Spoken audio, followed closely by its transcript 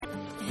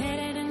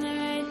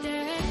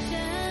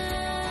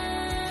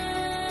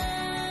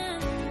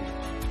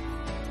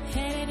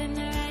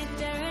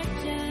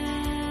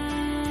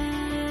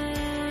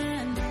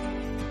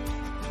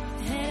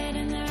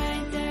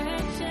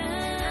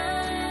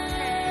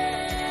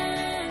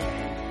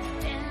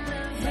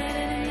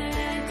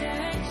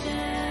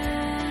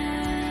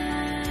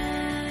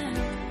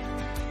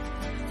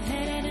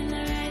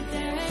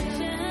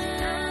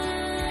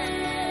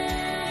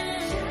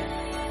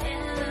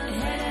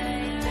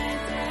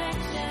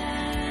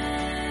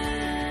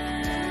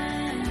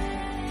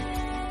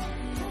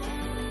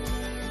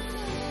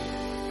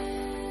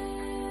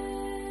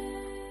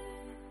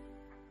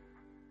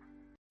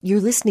You're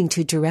listening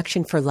to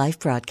Direction for Life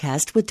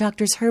broadcast with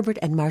Doctors Herbert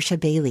and Marcia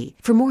Bailey.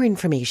 For more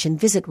information,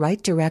 visit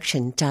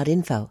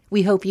rightdirection.info.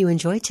 We hope you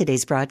enjoy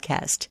today's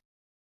broadcast.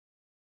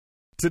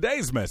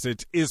 Today's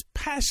message is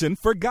Passion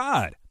for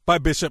God by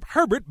Bishop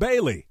Herbert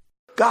Bailey.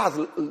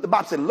 The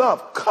Bible said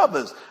love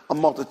covers a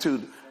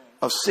multitude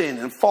of sin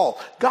and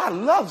fault. God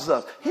loves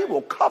us. He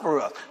will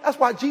cover us. That's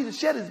why Jesus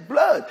shed his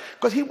blood,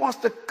 because he wants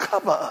to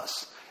cover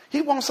us.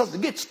 He wants us to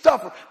get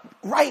stuff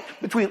right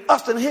between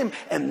us and him,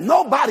 and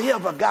nobody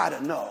ever got to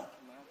know.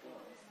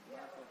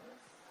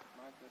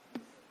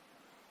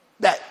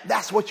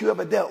 That's what you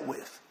ever dealt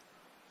with,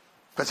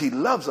 because he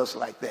loves us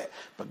like that.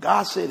 But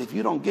God said, if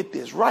you don't get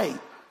this right,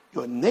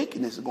 your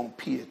nakedness is going to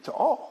appear to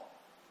all.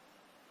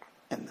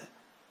 And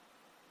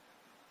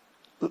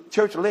the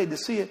church of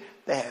Laodicea,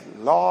 they had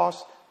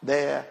lost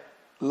their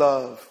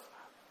love,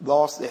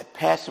 lost their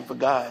passion for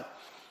God.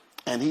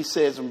 And he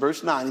says in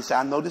verse 9, he said,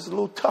 I know this is a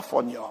little tough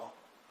on y'all.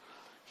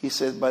 He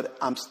says, but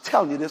I'm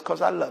telling you this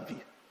because I love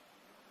you.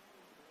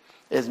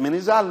 As many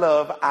as I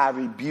love, I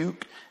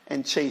rebuke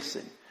and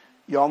chasten.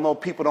 Y'all know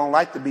people don't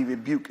like to be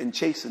rebuked and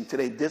chastened to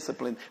their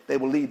discipline. They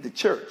will leave the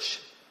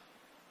church.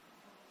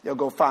 They'll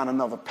go find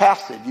another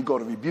pastor if you go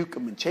to rebuke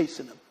them and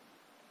chasten them.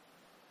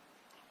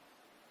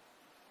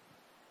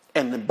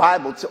 And the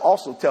Bible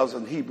also tells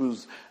in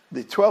Hebrews,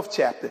 the 12th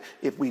chapter,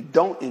 if we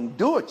don't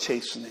endure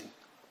chastening,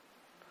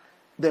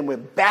 then we're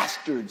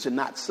bastards and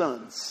not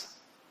sons.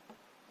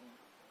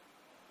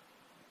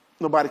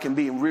 Nobody can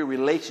be in real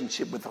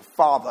relationship with a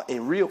father, a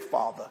real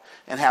father,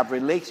 and have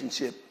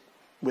relationship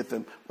with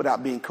him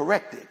without being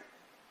corrected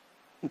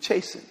and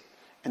chastened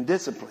and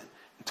disciplined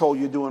and told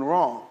you're doing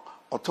wrong,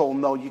 or told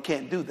no, you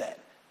can't do that.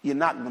 You're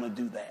not going to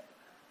do that.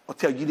 Or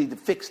tell you need to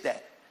fix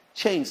that,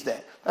 change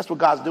that. That's what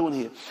God's doing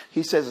here.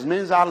 He says, as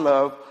many as I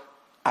love,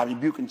 I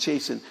rebuke and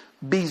chasten.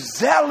 Be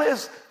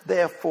zealous,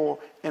 therefore,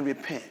 and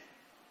repent.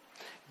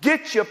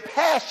 Get your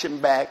passion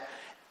back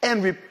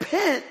and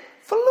repent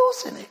for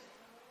losing it.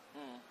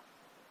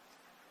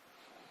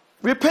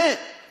 Repent.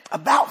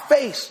 About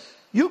face.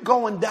 You're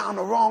going down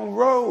the wrong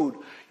road.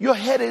 You're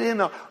headed in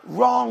a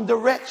wrong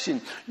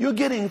direction. You're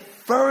getting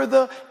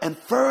further and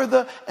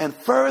further and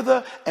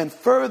further and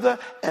further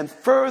and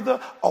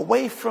further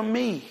away from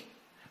me.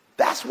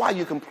 That's why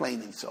you're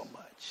complaining so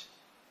much.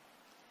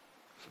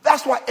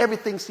 That's why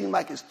everything seems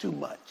like it's too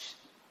much.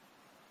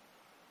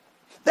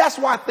 That's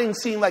why things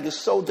seem like it's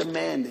so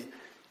demanding.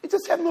 You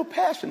just have no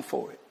passion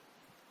for it.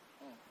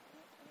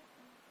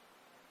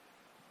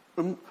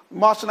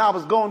 Marsha and I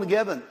was going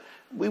together,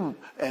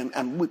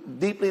 and we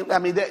deeply, I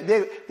mean,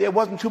 there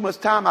wasn't too much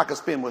time I could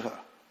spend with her.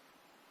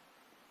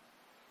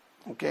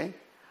 Okay?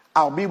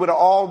 I'll be with her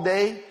all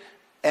day.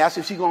 Ask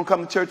if she's going to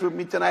come to church with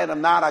me tonight or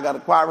not. I got a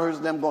choir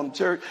rehearsal, then I'm going to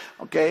church.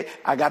 Okay?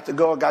 I got to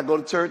go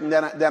to church, and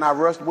then I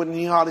rushed, wouldn't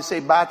he hardly say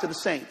bye to the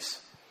saints.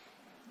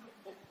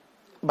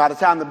 By the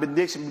time the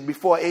benediction,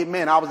 before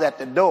amen, I was at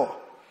the door.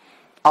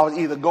 I was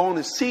either going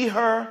to see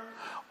her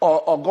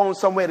or going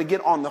somewhere to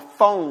get on the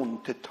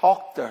phone to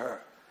talk to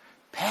her.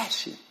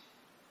 Passion.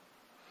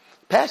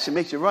 Passion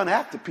makes you run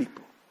after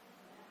people.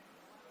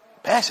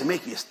 Passion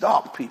makes you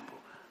stalk people.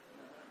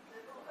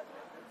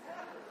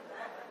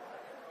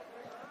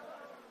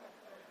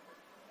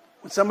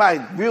 When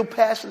somebody's real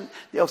passionate,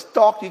 they'll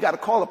stalk you. You got to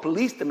call the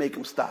police to make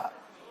them stop.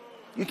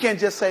 You can't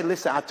just say,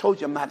 listen, I told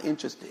you I'm not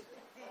interested.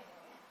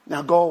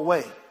 Now go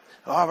away.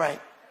 All right.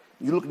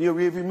 You look in your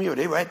rearview mirror.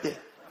 They right there.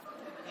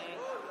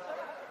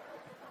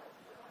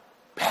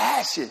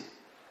 Passion.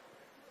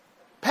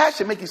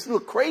 Passion makes you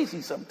look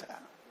crazy sometimes.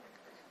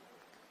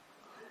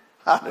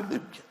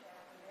 Hallelujah.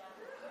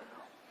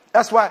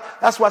 That's why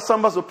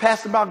some of us are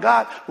passionate about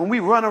God. When we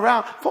run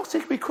around, folks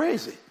think we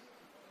crazy.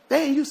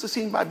 They ain't used to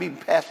seeing anybody being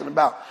passionate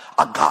about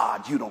a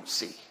God you don't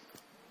see.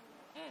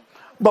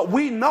 But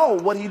we know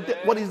what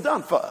he's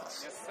done for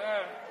us. Yes,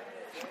 sir.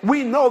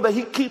 We know that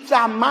he keeps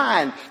our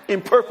mind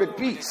in perfect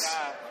peace.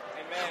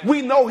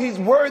 We know he's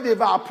worthy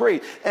of our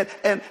praise, and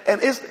it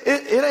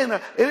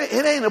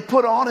ain't a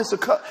put on,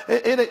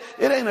 it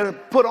ain't a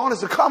put on,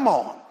 it's a come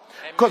on.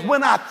 Because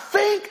when I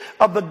think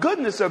of the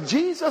goodness of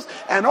Jesus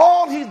and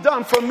all he's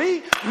done for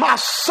me, my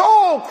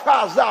soul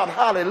cries out,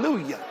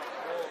 hallelujah.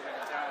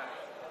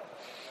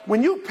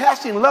 When you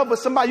pass in love with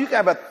somebody, you can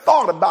have a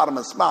thought about them,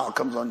 a smile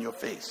comes on your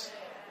face.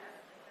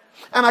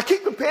 And I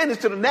keep comparing this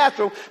to the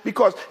natural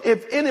because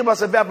if any of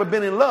us have ever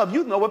been in love,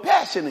 you know what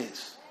passion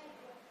is.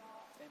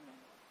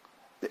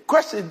 The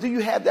question is, do you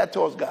have that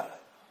towards God?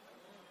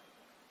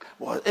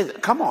 Well,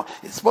 come on.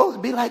 It's supposed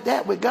to be like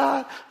that with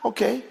God.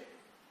 Okay.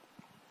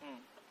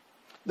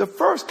 The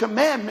first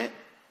commandment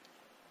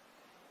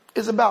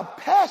is about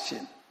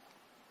passion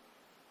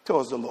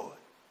towards the Lord.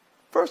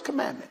 First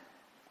commandment.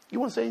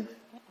 You want to say anything?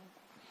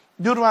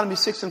 Deuteronomy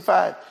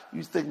 6:5.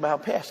 You think about how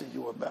passionate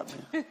you are about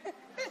me.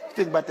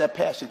 Think about that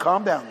passion.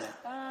 Calm down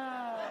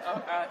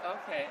now.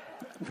 Okay.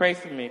 Pray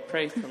for me.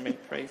 Pray for me.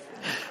 Pray for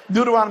me.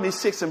 Deuteronomy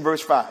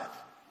 6:5.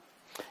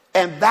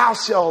 And thou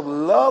shalt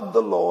love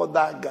the Lord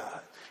thy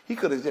God. He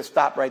could have just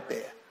stopped right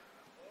there.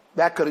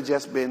 That could have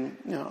just been,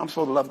 I'm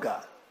supposed to love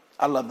God.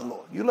 I love the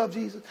Lord. You love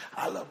Jesus?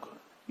 I love God.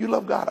 You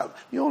love God.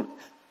 You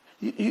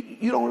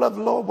don't love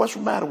the Lord. What's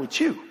the matter with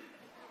you?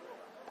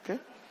 Okay.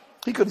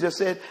 He could have just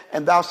said,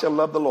 and thou shalt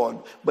love the Lord.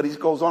 But he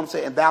goes on to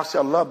say, and thou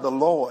shalt love the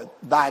Lord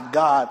thy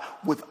God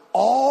with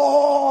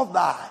all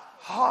thy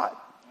heart,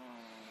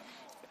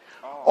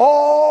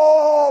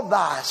 all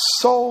thy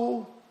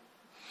soul,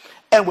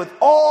 and with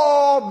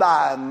all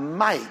thy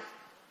might.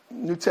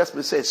 New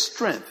Testament says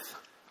strength.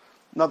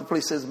 Another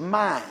place says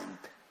mind.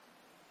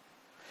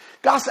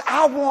 God said,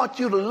 I want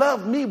you to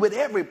love me with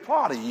every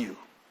part of you.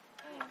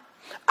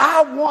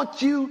 I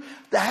want you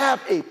to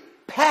have a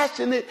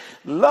passionate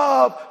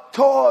love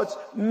towards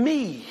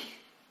me.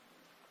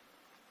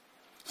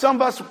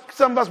 Some of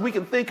us, we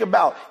can think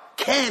about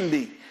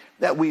candy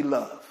that we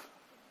love.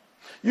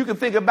 You can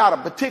think about a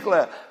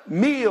particular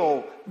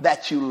meal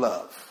that you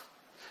love.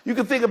 You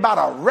can think about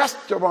a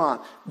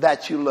restaurant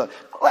that you love.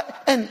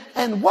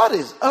 And what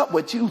is up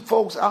with you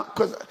folks?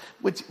 Because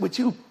with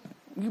you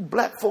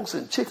black folks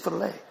in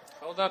Chick-fil-A.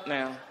 Hold up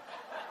now.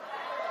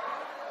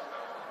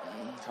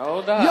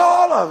 Hold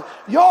up.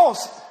 Y'all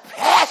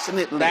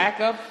passionately, back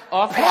up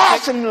off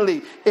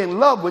passionately in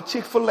love with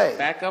Chick-fil-A.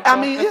 Back up I off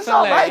mean, the it's fillet.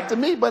 all right to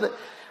me, but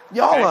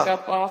y'all Back are.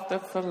 up off the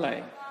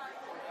fillet.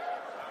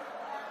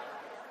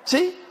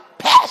 See?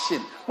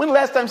 Passion. When the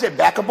last time you said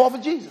back up off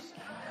of Jesus?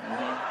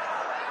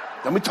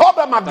 Then we talk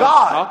about my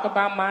God. Talk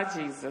about my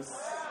Jesus.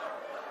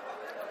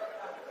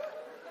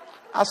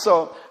 I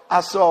saw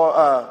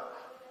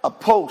a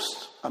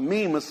post, a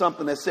meme or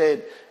something that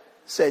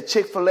said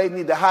Chick-fil-A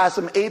need to hire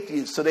some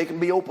atheists so they can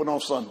be open on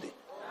Sunday.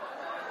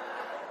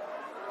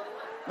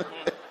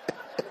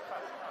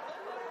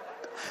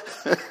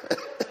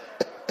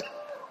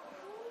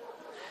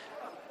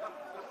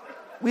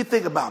 We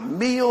think about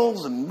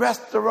meals and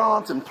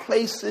restaurants and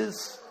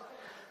places.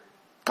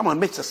 Come on, it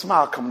makes a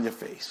smile come on your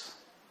face.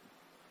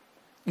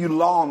 You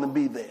long to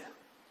be there.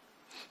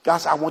 God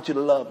said, I want you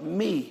to love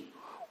me.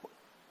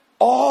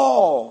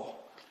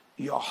 All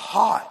your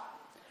heart,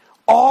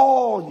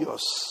 all your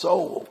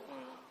soul,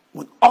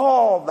 with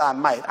all thy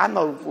might. I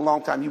know for a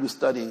long time you were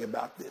studying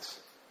about this,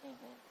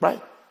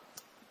 right?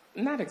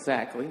 Not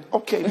exactly.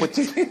 Okay, but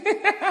you're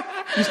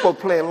supposed to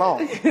play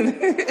along.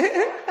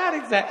 Not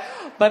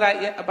exactly. But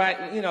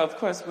of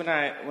course, when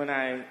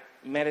I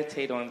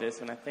meditate on this,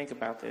 when I think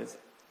about this,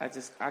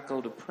 I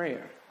go to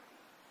prayer.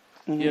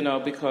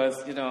 Mm-hmm.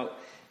 Because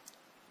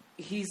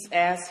he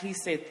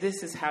said,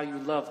 this is how you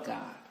love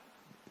God.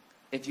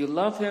 If you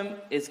love him,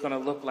 it's going to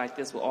look like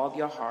this with all of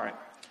your heart,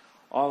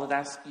 all of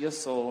that, your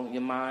soul,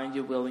 your mind,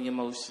 your will, and your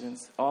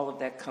emotions. All of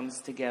that comes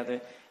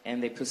together,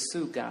 and they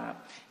pursue God.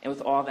 And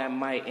with all that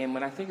might, and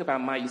when I think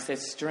about might, you said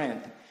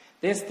strength.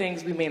 There's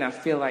things we may not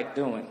feel like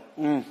doing.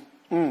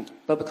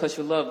 But because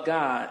you love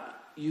God,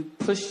 you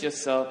push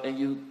yourself, and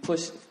you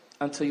push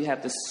until you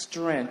have the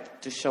strength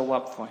to show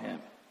up for him.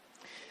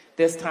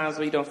 There's times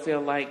where you don't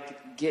feel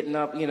like getting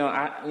up. We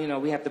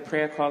have the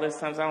prayer call. There's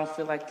times I don't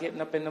feel like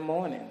getting up in the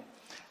morning.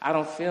 I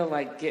don't feel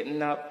like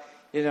getting up,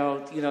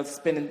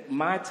 spending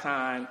my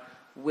time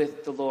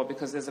with the Lord,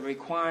 because there's a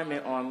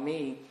requirement on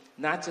me,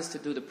 not just to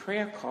do the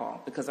prayer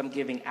call, because I'm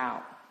giving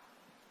out.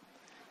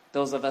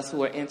 Those of us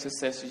who are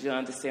intercessors, you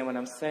understand what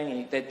I'm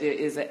saying, that there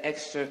is an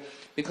extra,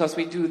 because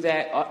we do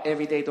that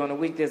every day during the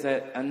week, there's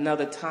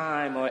another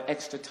time or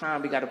extra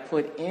time we got to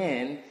put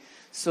in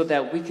so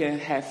that we can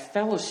have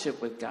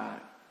fellowship with God.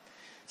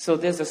 So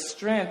there's a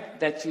strength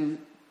that you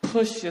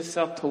push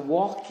yourself to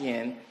walk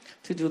in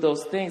to do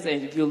those things.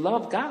 And if you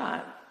love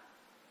God,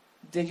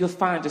 then you'll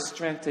find the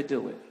strength to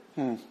do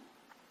it.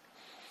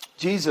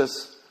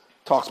 Jesus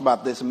talks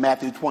about this in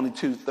Matthew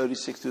 22,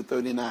 36 through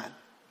 39.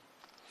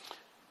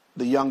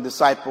 The young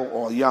disciple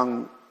or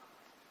young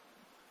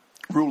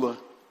ruler,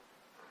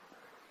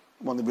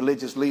 one of the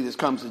religious leaders,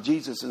 comes to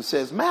Jesus and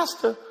says,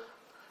 Master,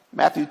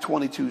 Matthew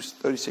 22,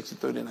 36 to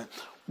 39,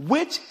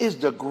 which is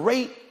the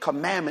great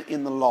commandment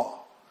in the law?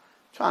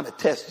 Trying to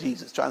test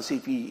Jesus, trying to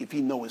see if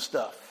he know his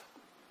stuff.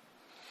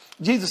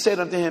 Jesus said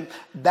unto him,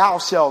 thou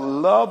shalt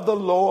love the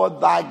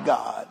Lord thy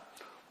God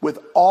with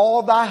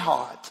all thy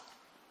heart,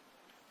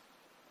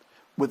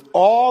 with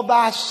all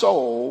thy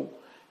soul,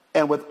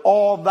 and with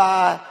all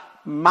thy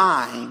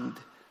mind,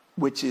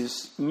 which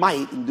is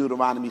might in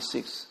Deuteronomy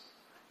 6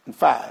 and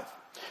 5.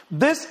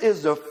 This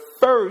is the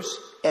first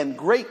and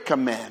great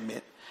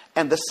commandment.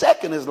 And the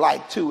second is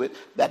like to it,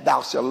 that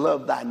thou shalt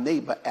love thy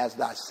neighbor as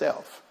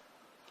thyself.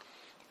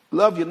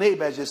 Love your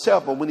neighbor as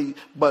yourself,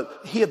 but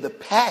hear the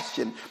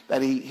passion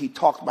that he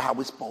talks about how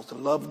we're supposed to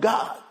love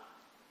God.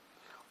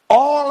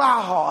 All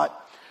our heart,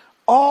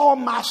 all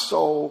my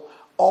soul,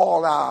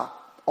 all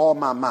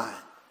my mind.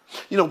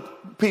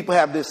 People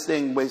have this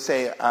thing where they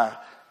say,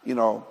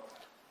 when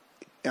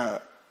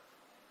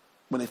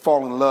they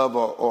fall in love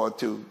or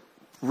to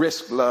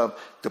risk love,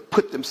 to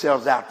put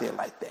themselves out there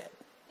like that.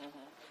 Mm-hmm.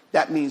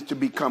 That means to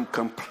become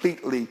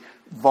completely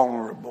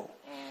vulnerable.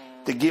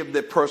 To give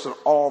that person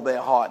all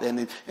their heart. And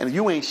if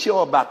you ain't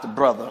sure about the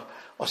brother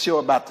or sure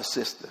about the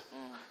sister,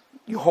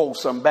 you hold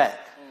some back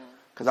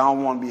because I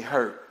don't want to be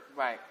hurt.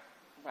 Right.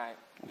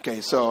 Okay,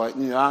 so,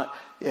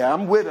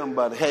 I'm with them,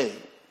 but hey,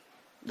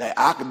 That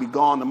I could be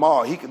gone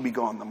tomorrow. He could be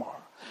gone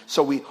tomorrow.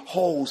 So we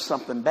hold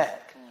something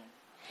back.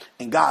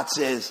 And God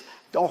says,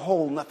 don't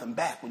hold nothing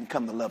back when you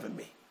come to loving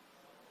me.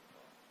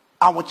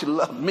 I want you to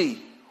love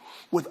me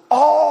with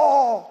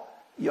all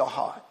your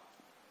heart,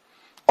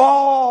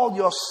 all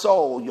your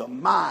soul, your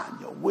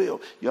mind, your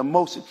will, your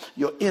emotion,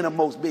 your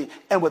innermost being,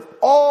 and with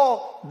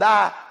all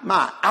thy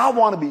mind. I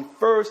want to be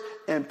first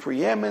and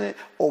preeminent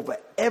over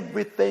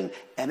everything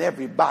and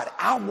everybody.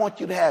 I want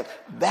you to have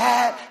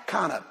that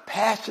kind of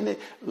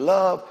passionate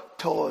love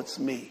towards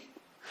me.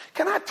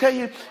 Can I tell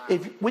you,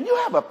 when you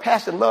have a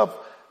passionate love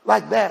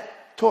like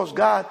that towards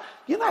God,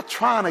 you're not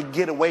trying to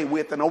get away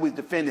with and always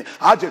defend it.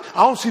 I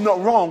don't see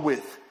nothing wrong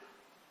with.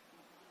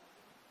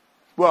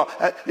 Well,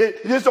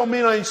 this don't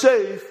mean I ain't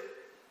saved.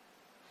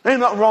 Ain't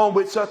nothing wrong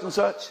with such and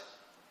such.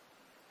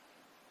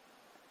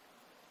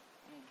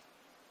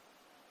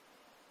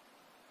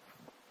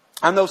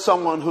 I know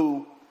someone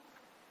who,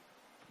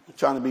 I'm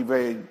trying to be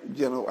very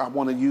general. I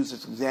want to use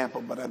this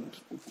example, but I'm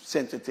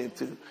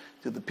sensitive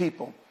to the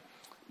people.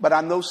 But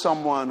I know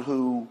someone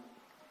who,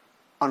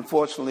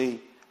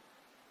 unfortunately,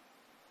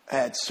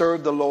 had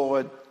served the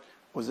Lord,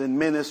 was in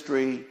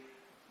ministry,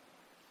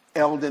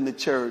 elder in the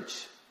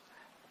church,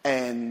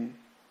 and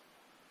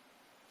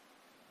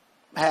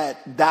had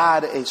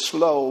died a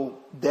slow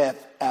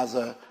death as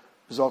a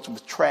result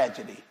of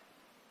tragedy.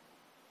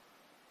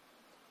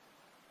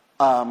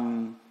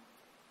 But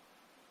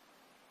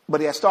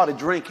he had started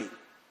drinking.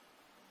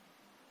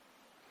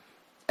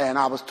 And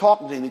I was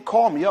talking to him. He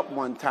called me up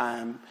one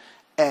time,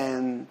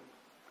 and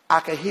I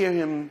could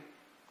hear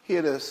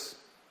this,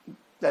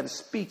 that his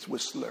speech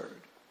was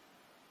slurred.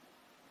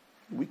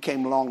 We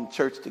came along to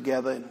church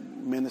together,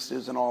 and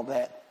ministers and all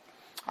that.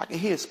 I could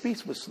hear his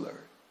speech was slurred.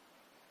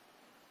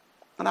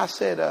 And I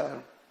said,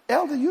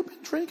 Elder, you been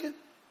drinking?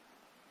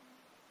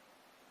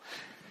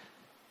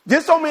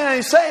 This don't mean I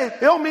ain't saved.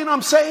 It don't mean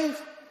I'm saved.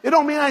 It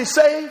don't mean I ain't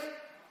saved.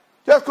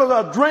 Just because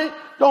I drink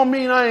don't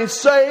mean I ain't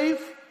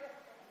saved.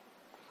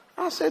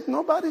 I said,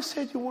 nobody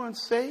said you weren't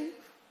saved.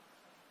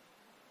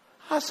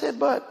 I said,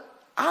 but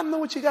I know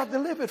what you got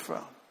delivered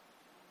from.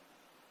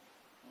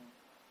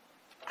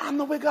 I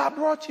know where God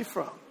brought you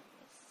from.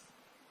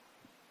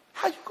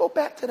 How you go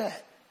back to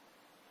that?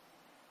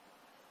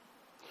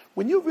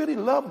 When you really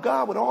love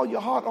God with all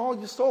your heart, all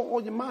your soul,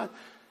 all your mind,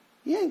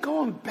 you ain't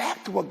going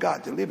back to what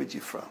God delivered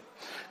you from.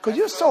 Because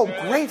you're so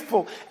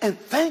grateful and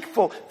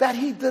thankful that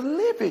he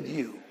delivered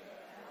you.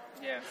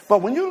 Yes.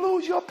 But when you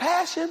lose your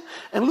passion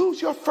and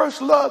lose your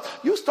first love,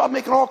 you start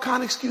making all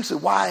kind of excuses.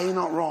 Why ain't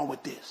nothing wrong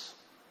with this?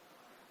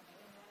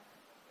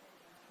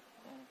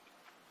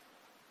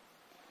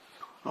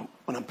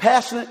 When I'm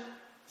passionate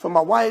for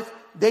my wife,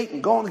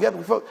 dating, going together,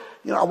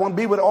 I want to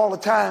be with her all the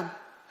time.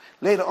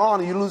 Later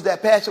on, you lose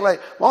that passion.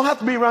 Like, well, I don't have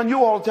to be around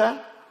you all the time.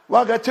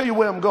 Well, I got to tell you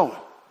where I'm going.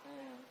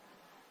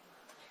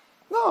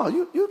 No,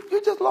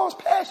 you just lost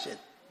passion.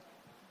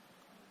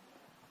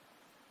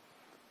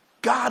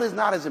 God is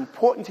not as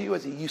important to you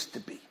as he used to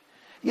be.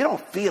 You don't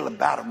feel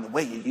about him the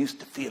way you used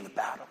to feel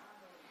about him.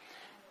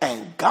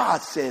 And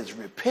God says,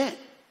 repent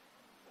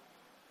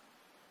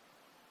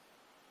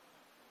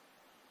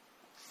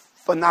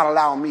for not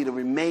allowing me to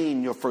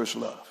remain your first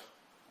love.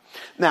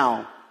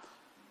 Now,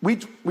 we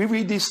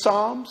read these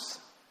Psalms.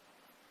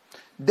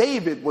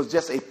 David was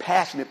just a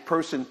passionate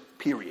person,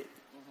 period.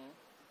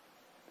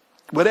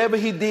 Whatever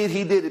he did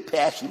it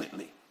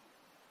passionately.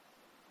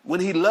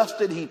 When he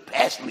lusted, he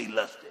passionately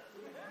lusted.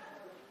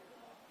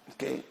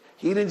 Okay?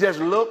 He didn't just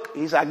look.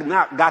 He's like,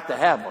 not got to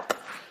have her.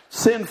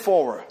 Sin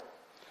for her.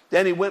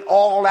 Then he went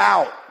all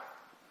out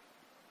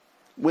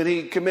when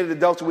he committed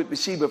adultery with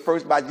Bathsheba,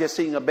 first by just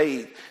seeing a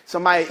babe.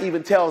 Somebody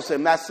even tells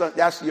him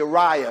that's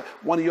Uriah,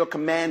 one of your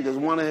commanders,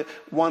 one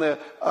of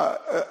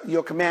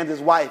your commander's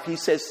wife. He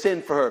says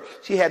sin for her.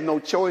 She had no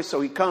choice,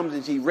 so he comes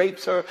and he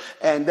rapes her,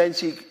 and then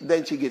she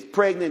gets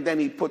pregnant. Then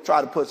he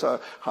try to put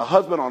her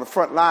husband on the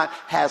front line,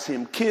 has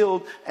him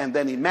killed, and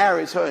then he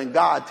marries her, and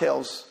God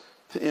tells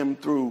him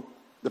through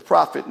the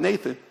prophet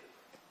Nathan,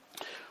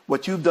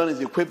 what you've done is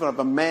the equivalent of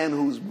a man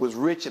who was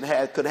rich and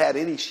could have had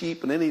any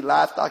sheep and any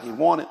livestock he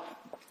wanted.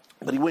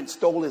 But he went and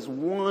stole his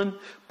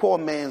poor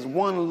man's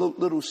one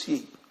little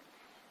sheep.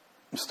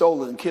 And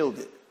stole it and killed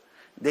it.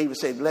 David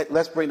said,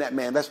 let's bring that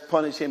man. Let's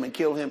punish him and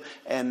kill him.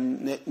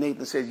 And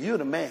Nathan says, you're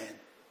the man.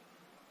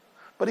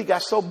 But he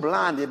got so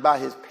blinded by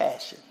his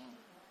passion.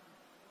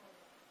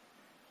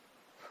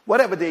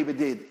 Whatever David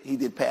did, he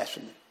did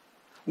passionately.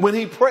 When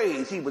he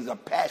praised, he was a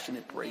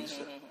passionate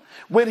praiser.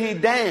 When he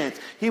danced,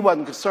 he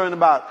wasn't concerned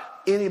about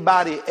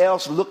anybody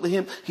else looked at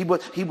him. He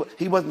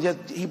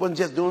wasn't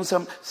just doing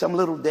some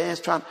little dance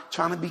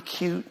trying to be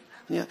cute.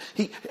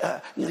 He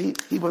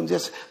wasn't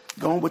just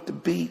going with the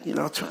beat.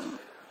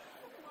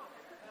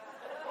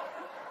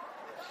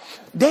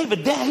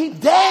 David, he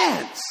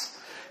danced,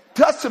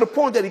 just to the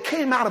point that he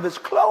came out of his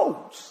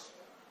clothes,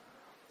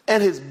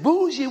 and his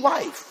bougie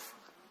wife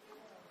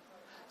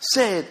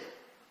said,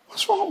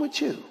 "What's wrong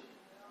with you?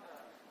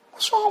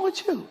 What's wrong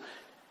with you?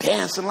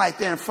 Dancing like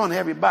that in front of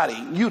everybody.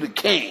 You the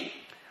king.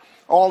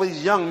 All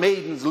these young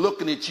maidens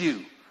looking at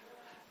you."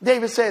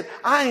 David said,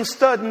 I ain't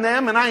studying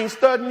them and I ain't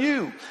studying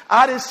you.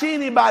 I didn't see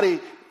anybody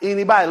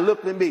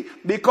looking at me,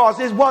 because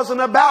it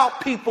wasn't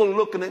about people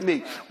looking at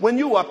me. When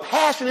you are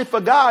passionate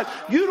for God,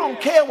 you don't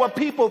care what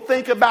people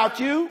think about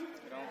you.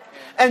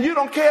 And you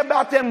don't care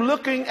about them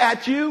looking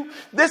at you.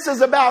 This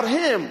is about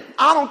him.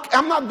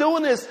 I'm not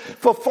doing this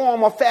for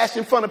form or fashion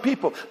in front of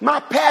people. My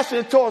passion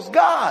is towards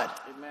God.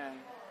 Amen.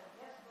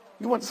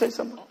 You want to say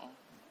something?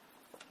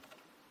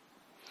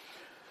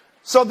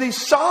 So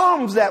these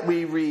Psalms that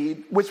we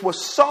read, which were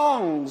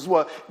songs,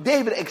 were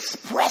David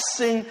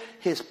expressing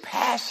his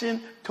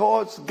passion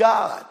towards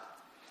God.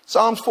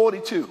 Psalms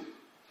 42,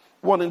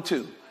 1 and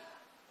 2.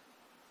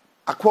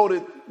 I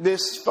quoted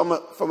this from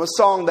a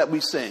song that we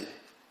sing,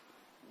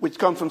 which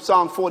comes from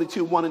Psalm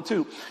 42, 1 and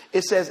 2.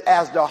 It says,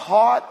 as the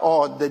hart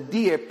or the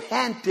deer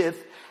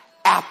panteth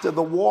after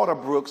the water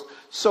brooks,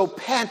 so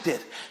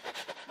panteth.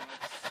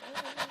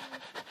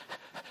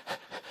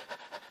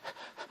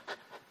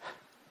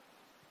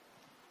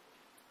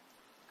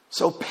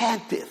 So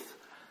panteth.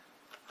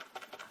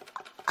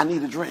 I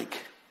need a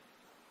drink.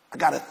 I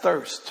got a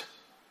thirst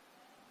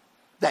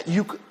that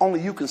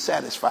only you can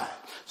satisfy.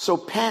 So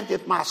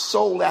panteth my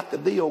soul after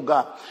thee, O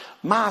God.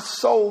 My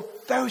soul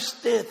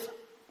thirsteth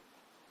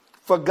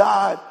for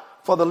God,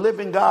 for the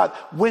living God.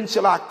 When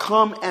shall I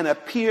come and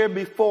appear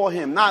before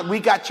him? Now we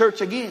got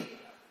church again.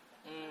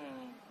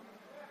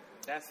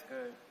 That's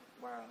good.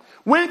 Wow.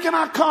 When can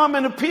I come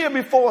and appear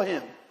before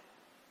him?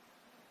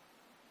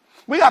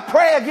 We got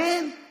prayer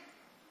again.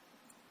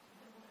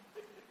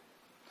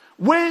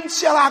 When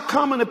shall I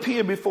come and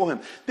appear before him?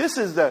 This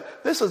is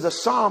the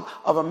psalm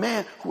of a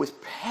man who is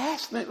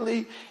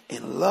passionately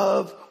in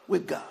love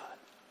with God.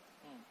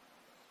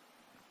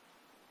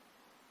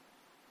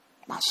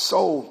 My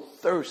soul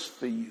thirsts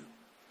for you.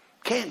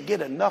 Can't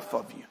get enough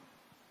of you.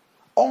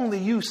 Only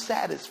you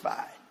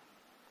satisfy.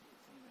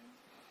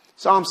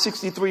 Psalm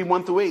 63,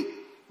 1 through 8.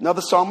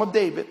 Another psalm of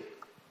David.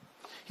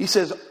 He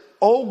says,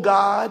 O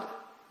God,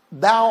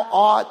 thou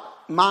art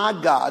my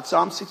God.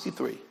 Psalm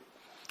 63.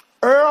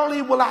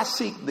 Early will I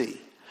seek thee.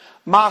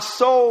 My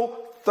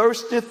soul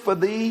thirsteth for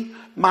thee.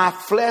 My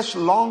flesh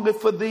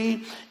longeth for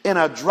thee in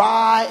a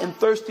dry and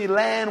thirsty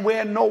land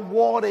where no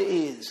water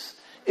is.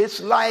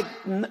 It's like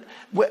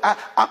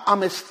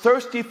I'm as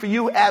thirsty for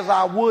you as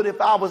I would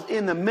if I was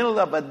in the middle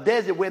of a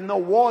desert where no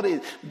water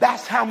is.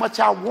 That's how much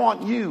I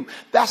want you.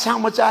 That's how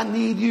much I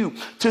need you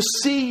to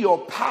see your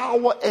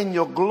power and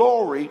your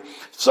glory.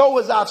 So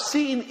as I've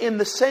seen in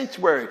the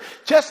sanctuary,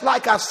 just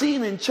like I've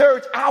seen in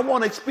church, I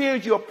want to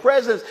experience your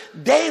presence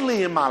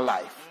daily in my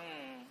life.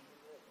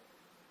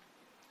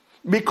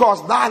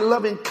 Because thy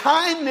loving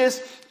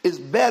kindness is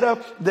better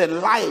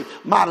than life.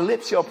 My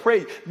lips shall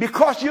praise.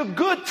 Because you're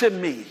good to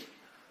me.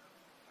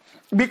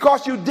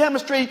 Because you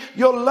demonstrate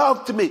your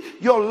love to me.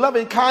 Your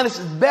loving kindness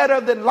is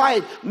better than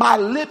life. My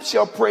lips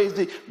shall praise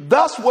thee.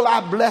 Thus will I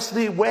bless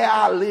thee where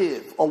I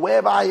live, or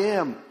wherever I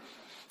am.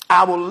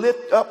 I will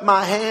lift up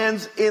my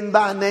hands in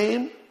thy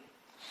name.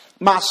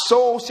 My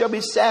soul shall be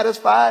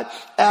satisfied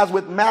as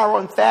with marrow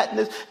and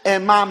fatness,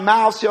 and my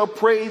mouth shall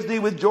praise thee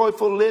with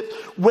joyful lips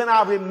when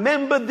I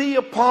remember thee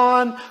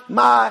upon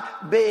my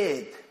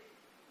bed.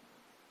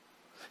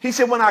 He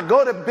said, when I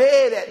go to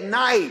bed at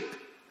night,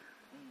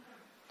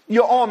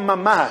 you're on my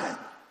mind.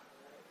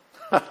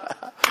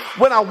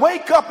 When I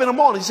wake up in the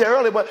morning, he said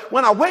earlier, but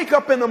when I wake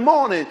up in the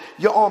morning,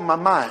 you're on my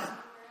mind.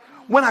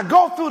 When I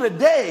go through the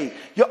day,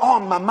 you're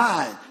on my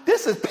mind.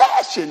 This is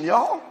passion,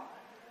 y'all.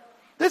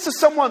 This is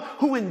someone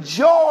who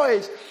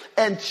enjoys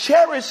and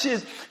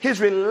cherishes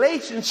his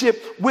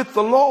relationship with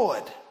the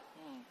Lord.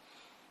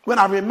 When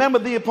I remember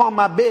thee upon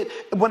my bed,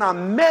 when I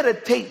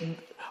meditate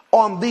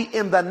on thee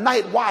in the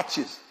night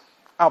watches.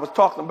 I was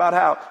talking about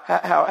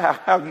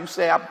how you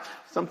say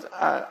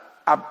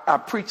I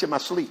preach in my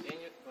sleep.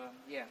 Well,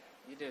 yeah,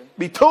 you do.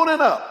 Be tuning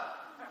up.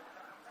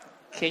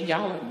 Can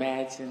y'all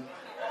imagine?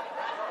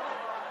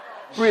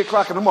 3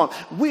 o'clock in the morning.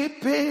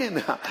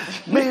 Weeping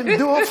may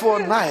endure for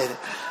a night,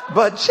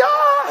 but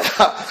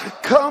joy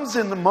comes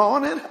in the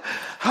morning.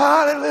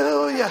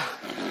 Hallelujah.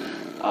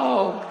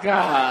 Oh,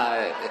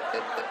 God.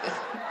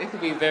 It can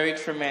be very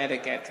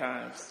traumatic at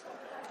times.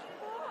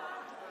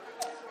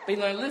 But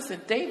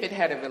listen, David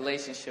had a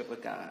relationship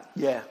with God.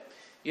 Yeah.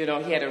 He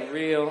had a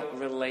real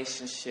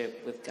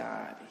relationship with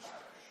God.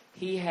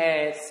 He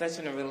had such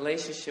a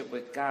relationship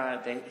with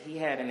God that he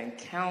had an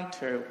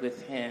encounter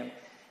with him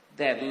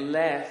that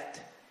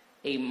left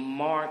a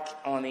mark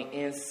on the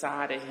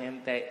inside of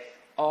him that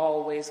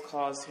always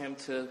caused him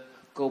to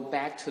go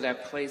back to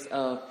that place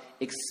of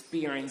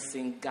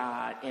experiencing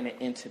God in an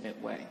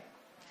intimate way.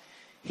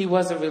 He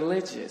wasn't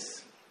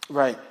religious.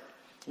 Right.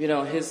 He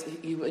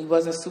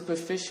wasn't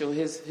superficial.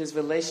 His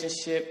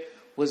relationship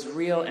was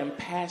real and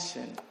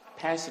passionate.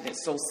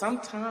 So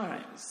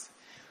sometimes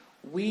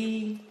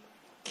we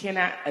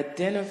cannot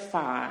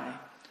identify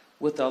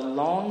with a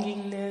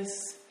longingness,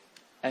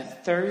 a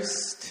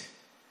thirst,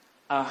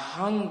 a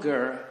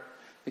hunger,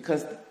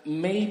 because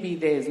maybe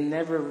there's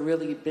never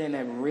really been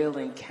a real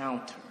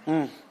encounter.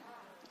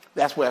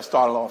 That's where I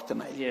started off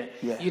tonight. Yeah.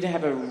 You didn't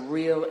have a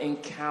real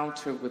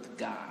encounter with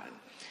God.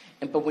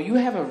 But when you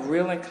have a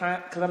real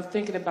encounter, because I'm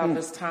thinking about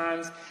this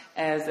times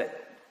as,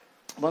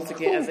 once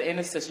again, as an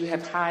intercessor, you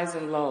have highs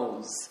and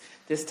lows.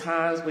 There's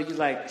times where you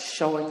like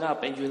showing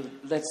up and you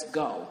let's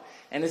go.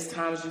 And there's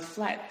times you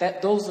flat.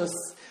 Those are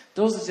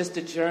just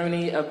the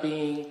journey of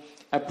being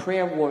a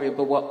prayer warrior.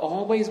 But what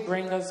always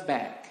brings us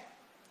back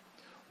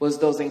was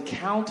those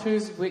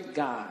encounters with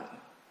God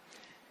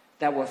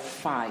that were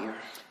fire.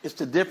 It's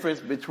the difference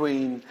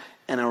between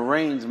an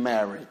arranged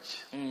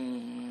marriage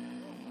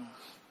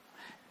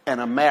and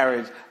a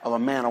marriage of a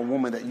man or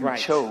woman that you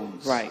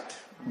chose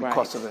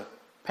because of the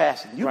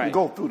passion. You can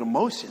go through the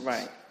motions.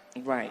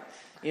 Right.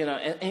 You know,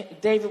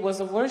 and David was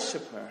a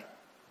worshiper.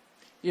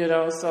 You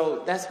know,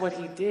 so that's what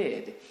he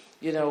did.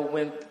 You know,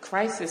 when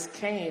crisis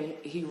came,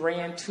 he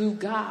ran to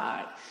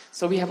God.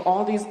 So we have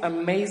all these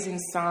amazing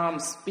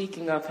psalms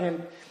speaking of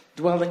him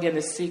dwelling in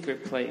the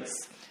secret place.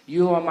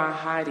 You are my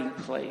hiding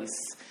place.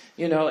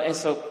 You know, and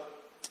so,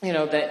 you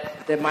know,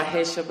 that my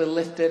head shall be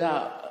lifted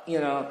up, you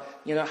know,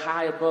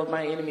 high above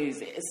my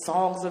enemies,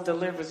 songs of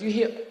deliverance. You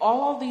hear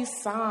all these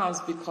psalms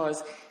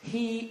because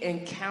he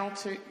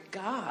encountered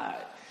God.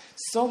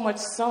 So much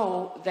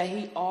so that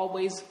he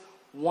always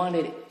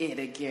wanted it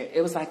again.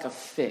 It was like a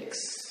fix.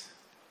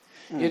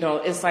 You know,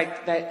 it's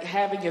like that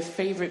having your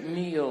favorite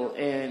meal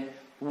and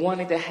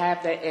wanting to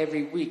have that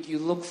every week. You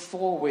look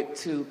forward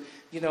to,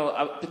 you know,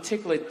 a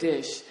particular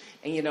dish.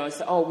 And, you know,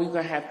 it's, oh, we're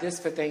going to have this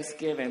for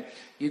Thanksgiving.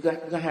 We're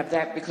going to have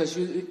that because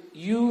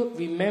you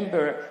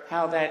remember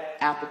how that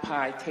apple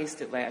pie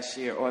tasted last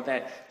year or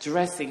that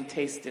dressing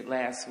tasted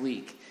last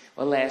week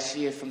or last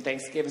year from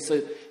Thanksgiving.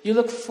 So you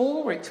look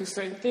forward to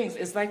certain things.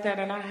 It's like that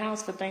in our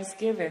house for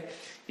Thanksgiving.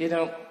 You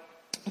know,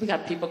 we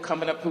got people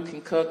coming up who can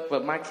cook,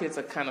 but my kids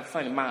are kind of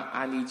funny. Mom,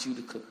 I need you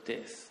to cook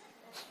this.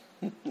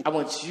 I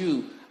want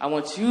you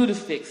to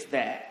fix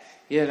that.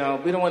 You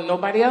know, we don't want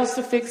nobody else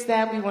to fix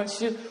that. We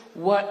want you.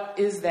 What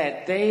is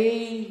that?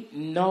 They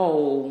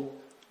know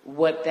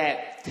what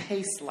that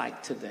tastes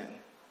like to them.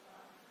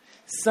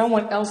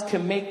 Someone else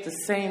can make the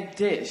same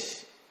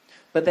dish,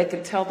 but they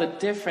can tell the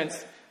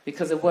difference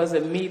because it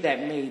wasn't me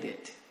that made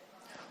it.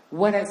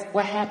 What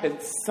happened?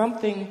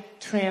 Something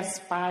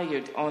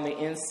transpired on the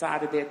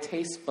inside of their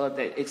taste bud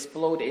that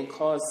exploded and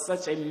caused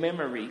such a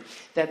memory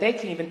that they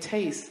can even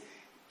taste.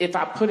 If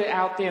I put it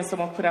out there and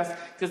someone put out,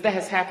 because that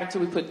has happened too,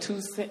 we put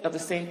two of the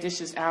same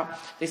dishes out.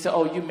 They say,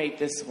 oh, you made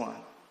this one.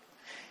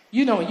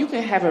 You know, you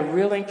can have a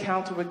real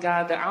encounter with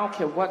God that I don't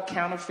care what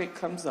counterfeit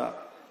comes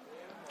up.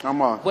 Come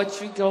on.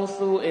 What you go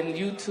through in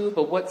YouTube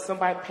or what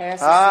somebody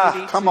passes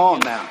CD come to on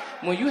you. now.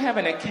 When you have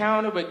an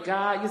encounter with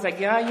God, you're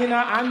like, yeah, you know,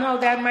 I know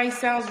that might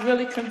sound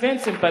really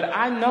convincing, but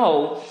I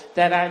know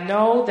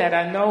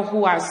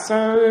who I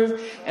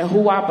serve and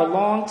who I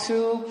belong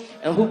to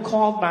and who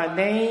called my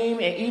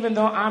name. And even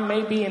though I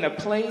may be in a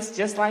place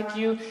just like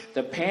you,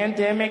 the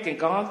pandemic and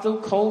gone through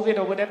COVID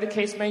or whatever the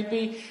case may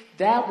be,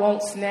 that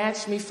won't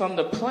snatch me from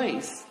the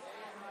place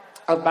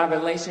of my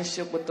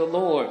relationship with the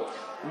Lord.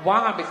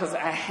 Why? Because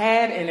I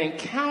had an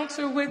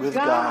encounter with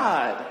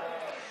God.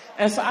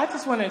 And so I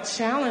just want to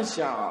challenge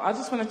y'all. I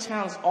just want to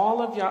challenge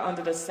all of y'all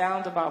under the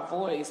sound of our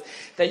voice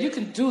that you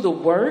can do the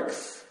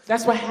works.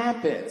 That's what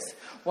happens.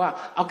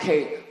 Well,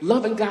 okay,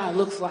 loving God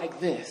looks like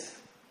this.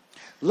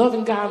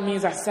 Loving God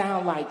means I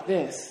sound like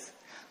this.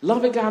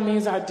 Loving God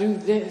means I do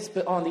this.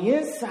 But on the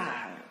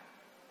inside,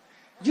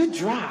 you're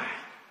dry.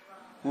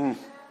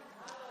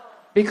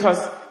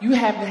 Because you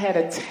haven't had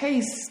a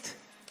taste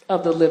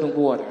of the living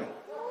water.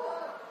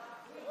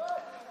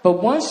 But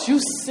once you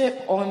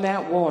sip on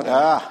that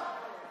water,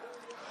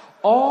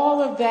 all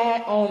of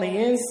that on the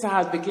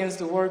inside begins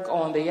to work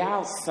on the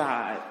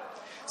outside.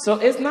 So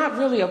it's not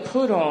really a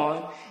put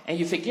on, and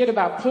you forget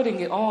about putting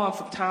it on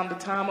from time to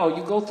time, or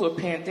you go through a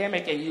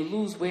pandemic and you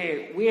lose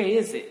where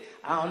is it?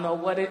 I don't know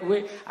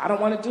I don't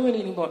want to do it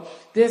anymore.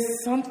 There's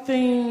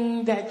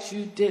something that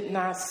you did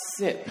not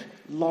sip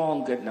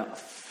long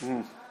enough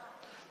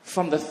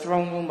from the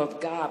throne room of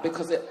God,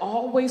 because it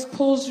always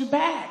pulls you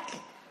back.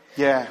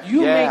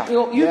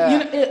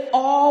 It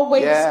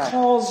always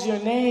calls your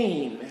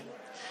name.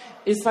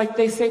 It's like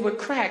they say with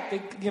crack.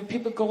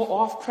 People go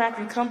off crack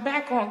and come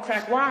back on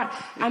crack. Why?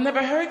 I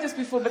never heard this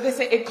before, but they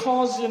say it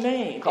calls your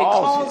name. It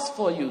calls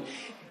for you.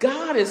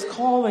 God is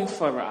calling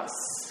for us.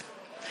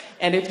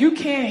 And if you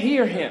can't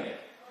hear him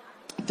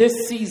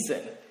this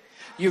season,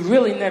 you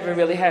really never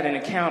really had an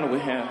encounter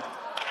with him.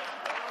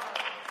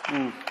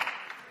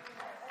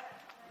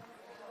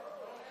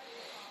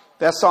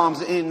 That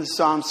Psalms in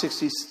Psalm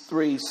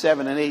 63,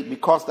 7 and 8.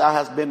 Because thou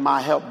hast been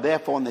my help,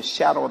 therefore in the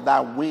shadow of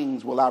thy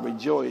wings will I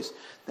rejoice.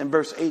 Then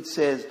verse 8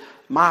 says,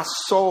 my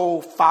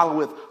soul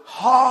followeth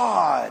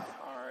hard.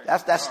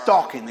 That's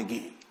stalking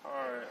again.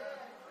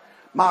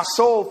 My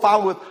soul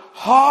followeth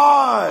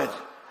hard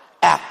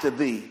after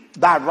thee.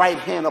 Thy right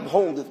hand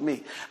upholdeth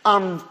me.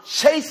 I'm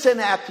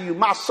chasing after you.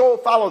 My soul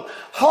follows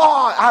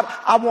hard.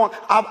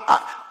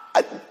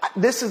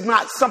 This is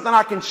not something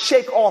I can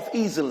shake off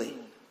easily.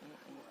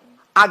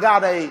 I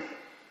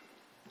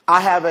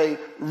have a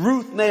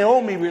Ruth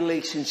Naomi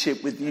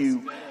relationship with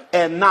you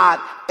and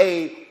not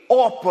a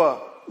Orpah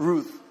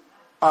Ruth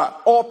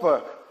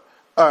Orpah,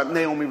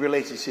 Naomi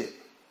relationship.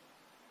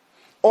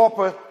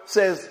 Orpah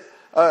says,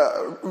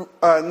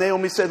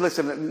 Naomi said,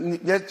 listen,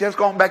 just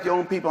go back to your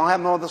own people. I don't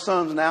have no other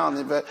sons now.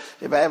 And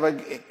if I ever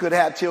could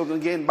have children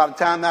again, by the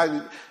time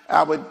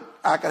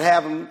I could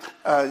have them,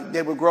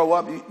 they would grow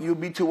up.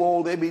 You'd be too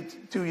old. They'd be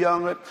too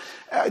young.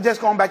 Just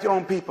going back to your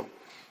own people.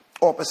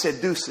 Orpah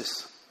said,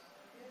 deuces.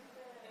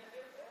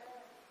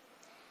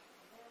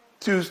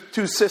 Two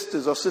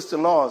sisters or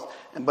sister-in-laws.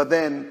 But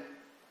then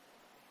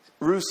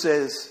Ruth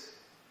says,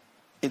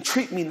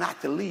 entreat me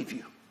not to leave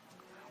you.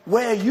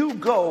 Where you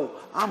go,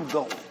 I'm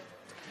going.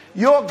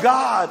 Your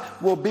God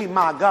will be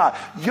my God.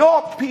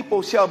 Your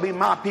people shall be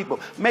my people.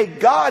 May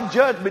God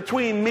judge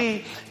between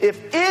me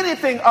if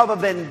anything other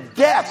than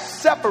death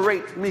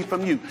separate me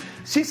from you.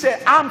 She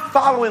said, I'm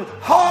following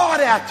hard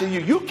after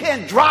you. You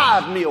can't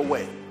drive me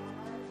away.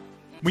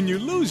 When you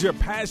lose your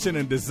passion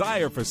and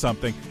desire for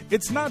something,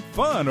 it's not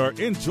fun or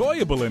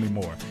enjoyable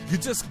anymore. You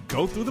just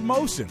go through the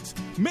motions.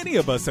 Many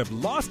of us have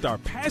lost our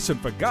passion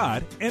for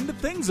God and the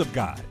things of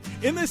God.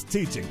 In this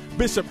teaching,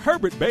 Bishop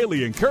Herbert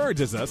Bailey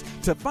encourages us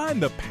to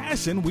find the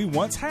passion we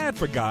once had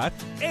for God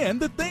and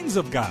the things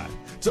of God.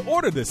 To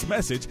order this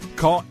message,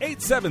 call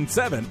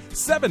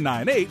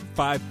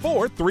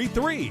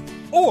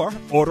 877-798-5433 or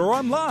order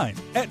online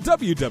at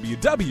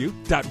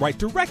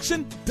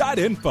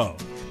www.rightdirection.info.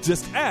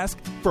 Just ask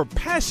for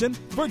Passion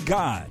for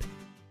God.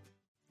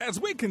 As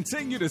we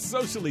continue to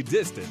socially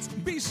distance,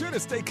 be sure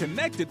to stay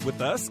connected with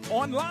us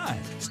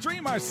online.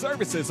 Stream our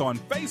services on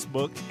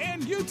Facebook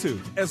and YouTube,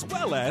 as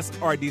well as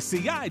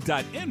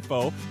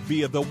rdci.info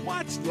via the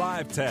Watch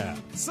Live tab.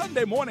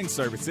 Sunday morning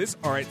services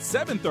are at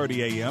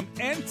 7:30 a.m.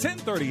 and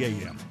 10:30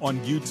 a.m. on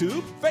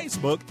YouTube,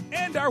 Facebook,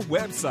 and our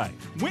website.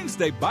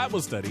 Wednesday Bible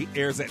study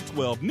airs at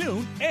 12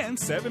 noon and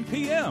 7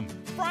 p.m.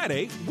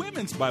 Friday,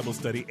 Women's Bible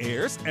Study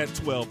airs at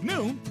 12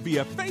 noon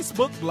via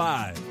Facebook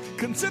Live.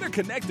 Consider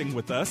connecting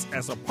with us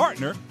as a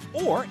partner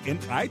or an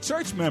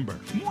iChurch member.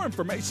 More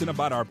information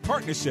about our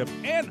partnership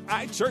and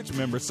iChurch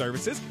member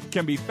services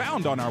can be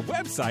found on our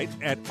website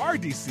at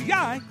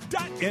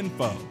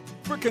rdci.info.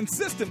 For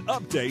consistent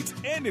updates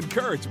and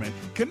encouragement,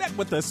 connect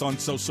with us on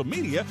social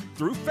media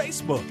through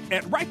Facebook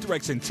at Right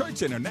Direction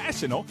Church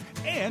International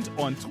and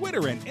on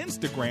Twitter and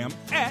Instagram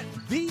at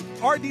the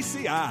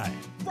RDCI.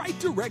 Right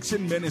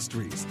Direction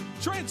Ministries,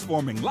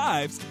 transforming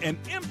lives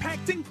and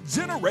impacting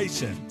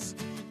generations.